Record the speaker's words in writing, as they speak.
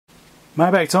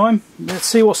Mailbag time. Let's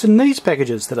see what's in these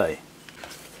packages today.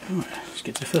 Right, let's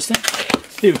get to the first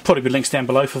thing. There will probably be links down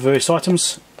below for various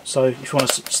items, so if you want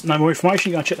to know more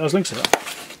information, you can check those links out.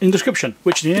 In the description,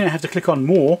 which you now have to click on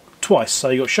more twice. So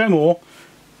you've got show more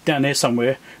down there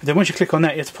somewhere, and then once you click on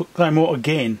that, you have to put show more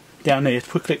again down there. You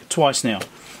have to click twice now.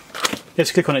 You have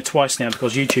to click on it twice now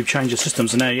because YouTube changes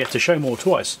systems, and now you have to show more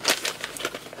twice.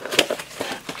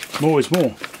 More is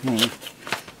more. Oh.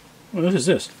 What is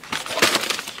this?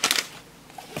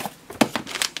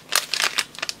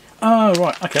 Oh,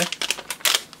 right, okay.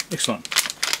 Excellent.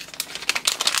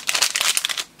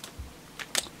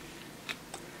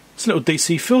 It's a little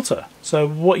DC filter. So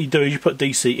what you do is you put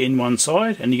DC in one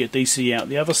side and you get DC out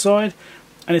the other side,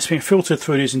 and it's been filtered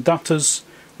through these inductors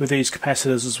with these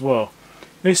capacitors as well.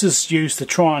 This is used to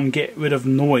try and get rid of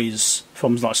noise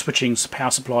from like switching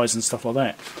power supplies and stuff like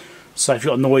that. So if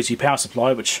you've got a noisy power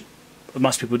supply, which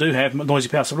most people do have noisy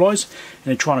power supplies, and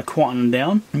they're trying to quieten them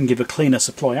down and give a cleaner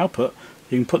supply output,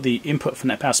 you can put the input from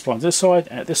that power supply on this side,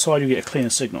 and at this side you get a cleaner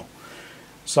signal.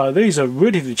 So these are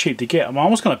relatively cheap to get. I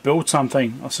was going to build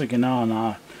something. I was thinking,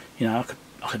 no, you know,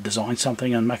 I could design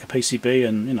something and make a PCB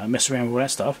and, you know, mess around with all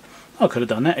that stuff. I could have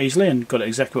done that easily and got it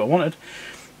exactly what I wanted.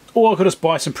 Or I could just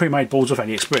buy some pre-made boards off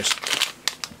AliExpress,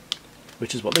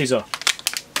 which is what these are.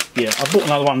 Yeah, I bought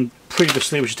another one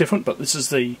previously which is different, but this is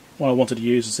the one I wanted to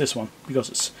use, is this one,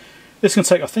 because this can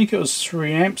take, I think it was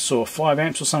 3 amps or 5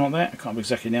 amps or something like that. I can't remember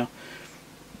exactly now.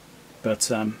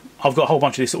 But I've got a whole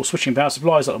bunch of these little switching power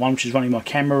supplies, like the one which is running my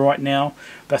camera right now.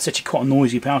 That's actually quite a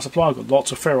noisy power supply. I've got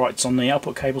lots of ferrites on the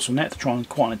output cables from that to try and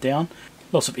quieten it down.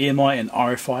 Lots of EMI and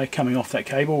RFI coming off that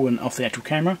cable and off the actual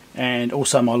camera. And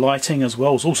also my lighting as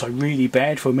well is also really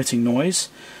bad for emitting noise.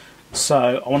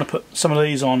 So I want to put some of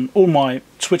these on all my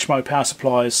switch mode power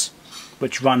supplies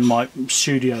which run my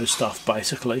studio stuff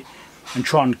basically, and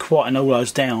try and quieten all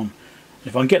those down.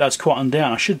 If I can get those quietened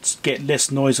down, I should get less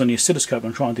noise on the oscilloscope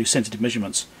and try and do sensitive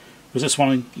measurements. Because that's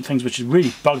one of the things which has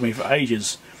really bugged me for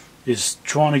ages, is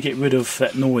trying to get rid of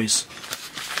that noise.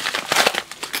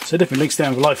 So definitely links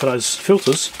down below for those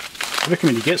filters. I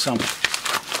recommend you get some.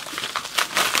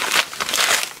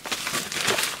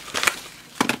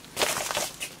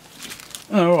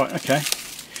 Alright, okay.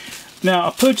 Now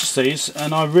I purchased these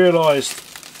and I realised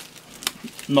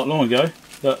not long ago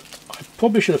that I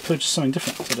probably should have purchased something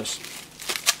different for this.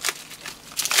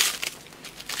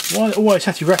 Why always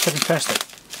have to wrap it in plastic?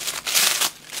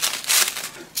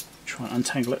 Try and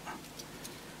untangle it.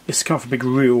 This is coming from a big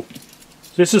reel.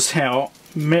 This is how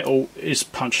metal is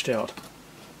punched out.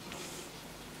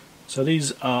 So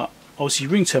these are obviously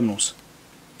ring terminals.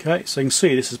 Okay, so you can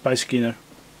see this is basically in a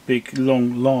big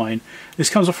long line. This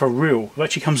comes off a reel. It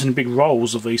actually comes in big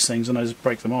rolls of these things, and I just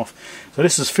break them off. So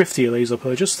this is 50 of these I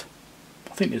purchased.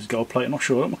 I think there's gold plate, I'm not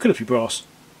sure. It could have been brass.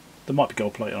 There might be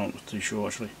gold plate, I'm not too sure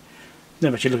actually.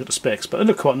 Never actually looked at the specs, but they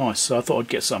look quite nice, so I thought I'd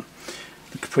get some.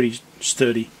 Look pretty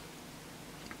sturdy.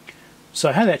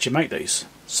 So how do they actually make these?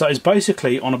 So it's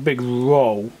basically on a big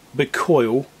roll, big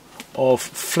coil of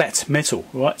flat metal,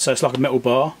 right? So it's like a metal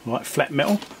bar, right? Flat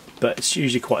metal, but it's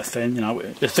usually quite thin. You know,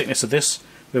 the thickness of this,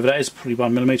 whether that is probably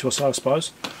 1 millimetre or so, I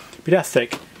suppose. Be that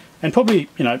thick, and probably,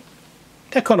 you know,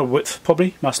 that kind of width,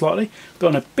 probably most likely, but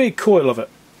on a big coil of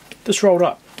it, just rolled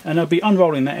up, and they'll be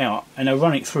unrolling that out, and they'll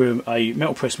run it through a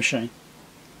metal press machine.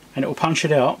 And it will punch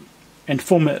it out and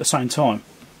form it at the same time,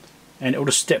 and it will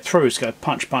just step through. It's go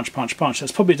punch, punch, punch, punch. So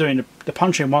it's probably doing the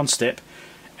punching one step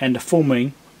and the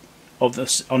forming of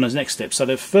this on the next step. So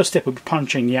the first step will be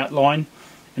punching the outline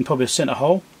and probably a centre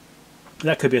hole.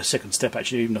 That could be a second step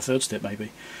actually, even a third step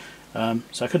maybe.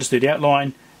 So I could just do the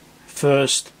outline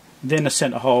first, then the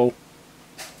centre hole,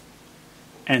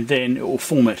 and then it will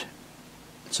form it.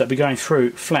 So it'll be going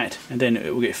through flat and then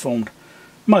it will get formed.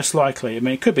 Most likely, I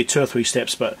mean, it could be 2 or 3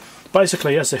 steps, but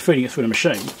basically, as they're feeding it through the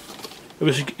machine,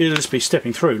 it'll just be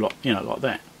stepping through, like, you know, like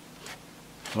that.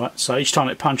 Right. So each time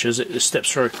it punches, it just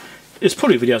steps through. There's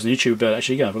probably videos on YouTube about it,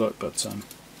 actually. You can have a look, but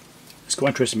it's quite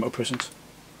interesting metal pressings.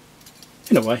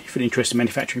 In a way, if you're interested in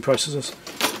manufacturing processes.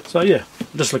 So yeah,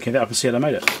 just looking at that, I can see how they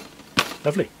made it.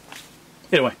 Lovely.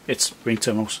 Anyway, it's ring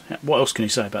terminals. What else can you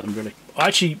say about them, really? I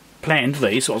actually planned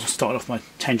these, so I'll start off my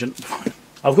tangent.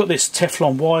 I've got this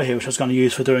Teflon wire here which I was going to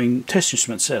use for doing test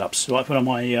instrument setups, right, when I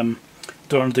want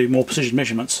to do more precision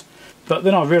measurements. But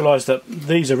then I realised that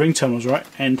these are ring terminals, right,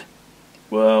 and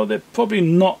well, they're probably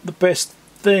not the best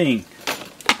thing,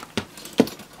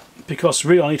 because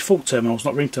really I need fault terminals,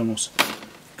 not ring terminals,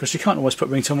 because you can't always put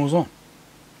ring terminals on.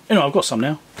 Anyway, I've got some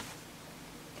now.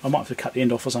 I might have to cut the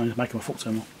end off or something to make them a fault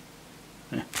terminal.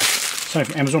 Yeah.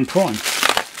 Something from Amazon Prime.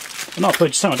 And I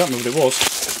purchased some, I don't know what it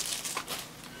was.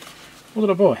 What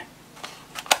did I buy?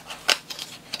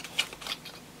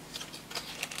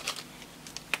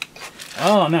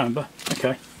 Oh, no, but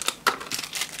okay.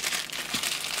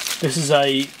 This is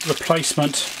a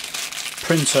replacement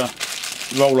printer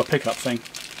roller pickup thing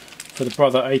for the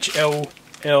Brother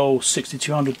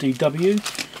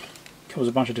HDZ2104 Covers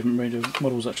a bunch of different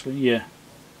models actually, yeah.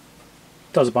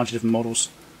 Does a bunch of different models.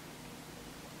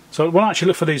 So when I actually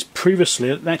looked for these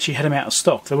previously, they actually had them out of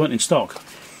stock. They weren't in stock.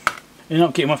 Ended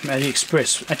up getting one from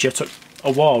AliExpress. Actually, it took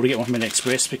a while to get one from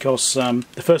AliExpress because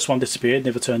the first one disappeared,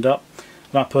 never turned up.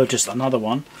 And I purchased another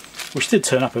one, which did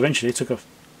turn up eventually. It took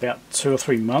about 2 or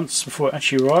 3 months before it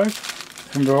actually arrived,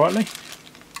 if I remember rightly.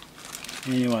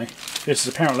 Anyway, this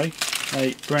is apparently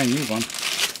a brand new one.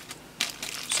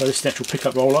 So this is the actual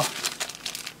pickup roller,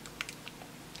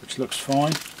 which looks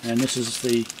fine, and this is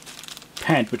the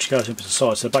pad which goes into the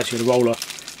side. So basically the roller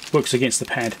works against the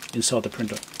pad inside the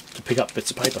printer to pick up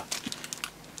bits of paper.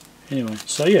 Anyway,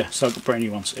 so yeah, so I've got brand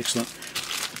new ones, excellent,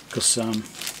 because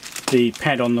the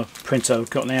pad on the printer I've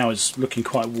got now is looking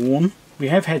quite worn. We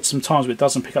have had some times where it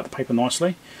doesn't pick up the paper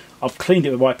nicely. I've cleaned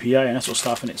it with IPA and that sort of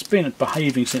stuff, and it's been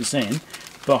behaving since then,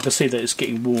 but I can see that it's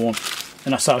getting worn.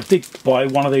 And I did buy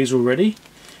one of these already,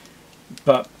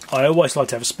 but I always like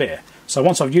to have a spare. So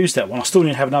once I've used that one, I still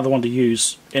need to have another one to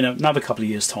use in another couple of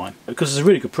years' time, because it's a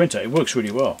really good printer. It works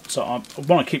really well, so I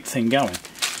want to keep the thing going.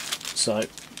 So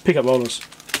pickup rollers.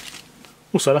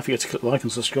 Also, don't forget to click like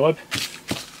and subscribe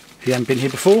if you haven't been here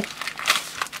before.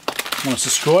 Want to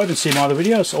subscribe and see my other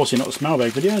videos. Obviously not just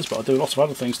Mailbag videos, but I do lots of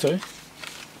other things too.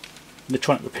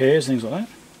 Electronic repairs, things like that.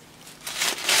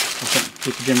 I think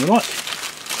people generally like.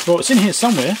 Well, it's in here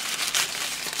somewhere.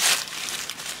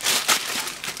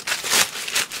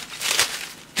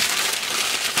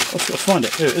 I've got to find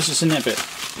it. Here it is, it's in that bit.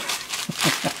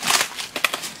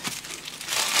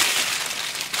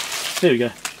 There we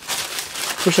go.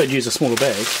 Wish I'd use a smaller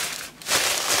bag. I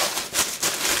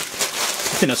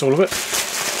think that's all of it.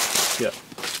 Yeah.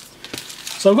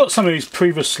 So I've got some of these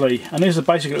previously, and these are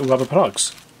basically little rubber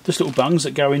plugs. Just little bungs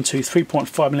that go into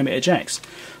 3.5mm jacks.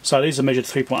 So these are measured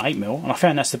 3.8mm, and I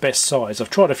found that's the best size.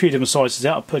 I've tried a few different sizes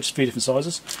out. I've purchased a few different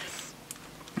sizes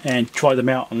and tried them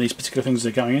out on these particular things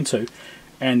they're going into.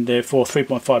 And they're for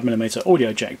 3.5mm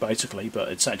audio jack basically, but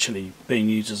it's actually being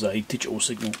used as a digital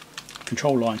signal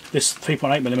control line. This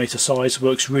 3.8mm size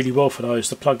works really well for those,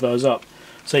 to plug those up.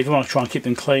 So if you want to try and keep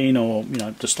them clean, or you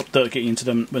know, just stop dirt getting into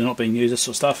them when they're not being used, this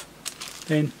sort of stuff,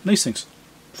 then these things,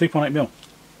 3.8mm.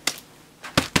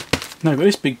 Now we've got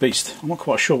this big beast. I'm not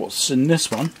quite sure what's in this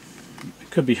one.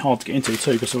 It could be hard to get into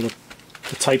too because of the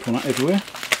tape on it everywhere.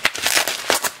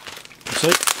 Let's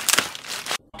see.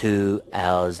 2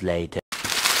 hours later.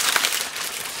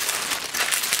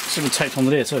 It's even taped on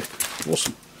there too.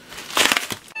 Awesome.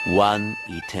 1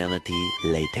 eternity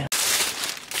later.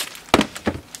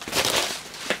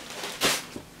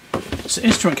 It's an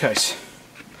instrument case.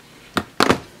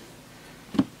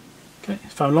 Okay,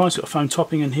 foam lines, got a foam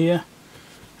topping in here,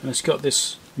 and it's got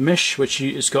this mesh which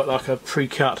it's got like a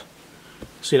pre-cut.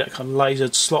 See that kind of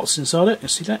lasered slots inside it? You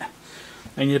see that?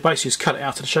 And you basically just cut it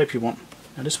out to the shape you want.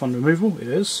 Now this one removable, it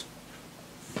is.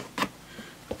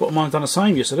 Bottom line's done the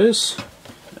same, yes it is.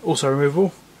 Also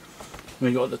removable.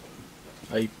 We've got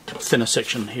a thinner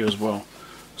section here as well.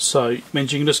 So it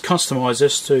means you can just customise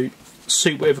this to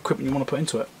suit whatever equipment you want to put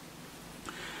into it.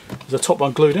 Is the top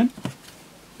one glued in?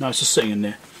 No, it's just sitting in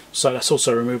there. So that's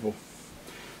also removable.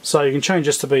 So you can change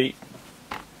this to be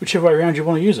whichever way around you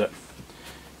want to use it.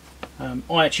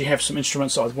 I actually have some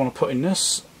instruments that I want to put in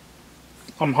this.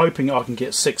 I'm hoping I can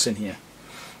get 6 in here.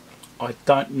 I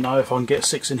don't know if I can get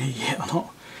 6 in here yet or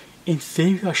not. In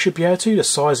theory I should be able to. The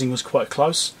sizing was quite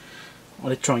close. I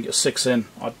did try and get 6 in.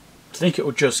 I think it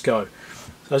will just go.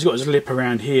 So it's got this lip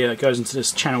around here that goes into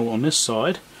this channel on this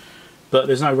side, but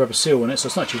there's no rubber seal in it, so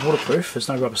it's not actually waterproof. There's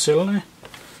no rubber seal in there.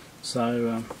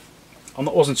 So I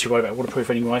wasn't too worried about waterproof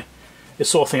anyway. It's the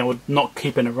sort of thing I would not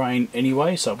keep in the rain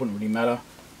anyway, so it wouldn't really matter.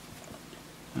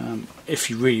 If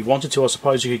you really wanted to, I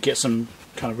suppose you could get some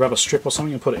kind of rubber strip or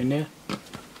something and put it in there.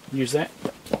 Use that,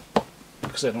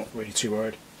 because they're not really too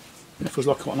worried. It feels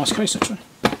like quite a nice case actually.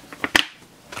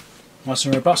 Nice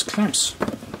and robust clamps.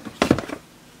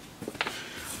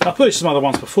 I purchased some other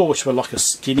ones before which were like a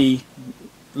skinny,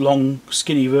 long,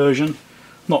 skinny version.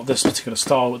 Not this particular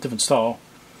style, but different style.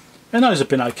 And those have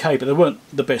been okay, but they weren't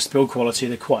the best build quality.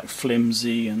 They're quite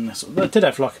flimsy, and they did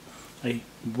have like a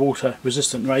water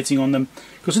resistant rating on them,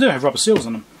 because they do have rubber seals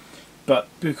on them. But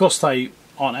because they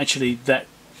aren't actually that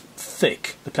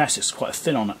thick, the plastic's quite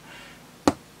thin on it,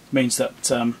 means that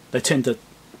they tend to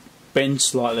bend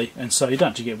slightly, and so you don't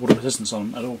actually get water resistance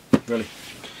on them at all, really.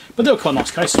 But they were quite a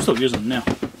nice case. I'm still using them now.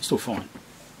 Still fine.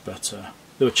 But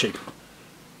they were cheap.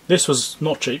 This was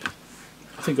not cheap.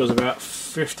 I think it was about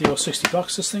 50 or 60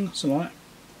 bucks, this thing, something like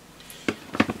that.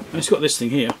 And it's got this thing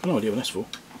here, I've no idea what that's for.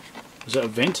 Is that a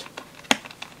vent?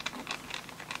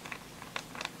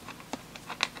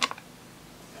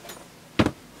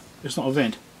 It's not a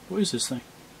vent. What is this thing?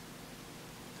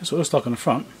 That's what it looks like on the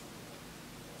front.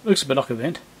 It looks a bit like a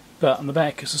vent, but on the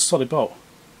back it's a solid bolt.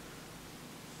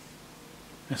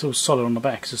 It's all solid on the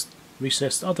back, it's just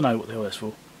recessed. I don't know what the hell that's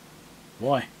for.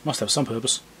 Why? Must have some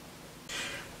purpose.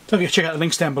 Don't forget to check out the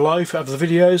links down below for other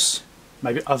videos,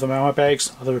 maybe other mail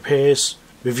bags, other repairs,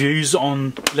 reviews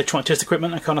on electronic test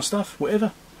equipment, that kind of stuff,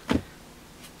 whatever.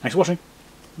 Thanks for watching.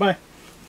 Bye.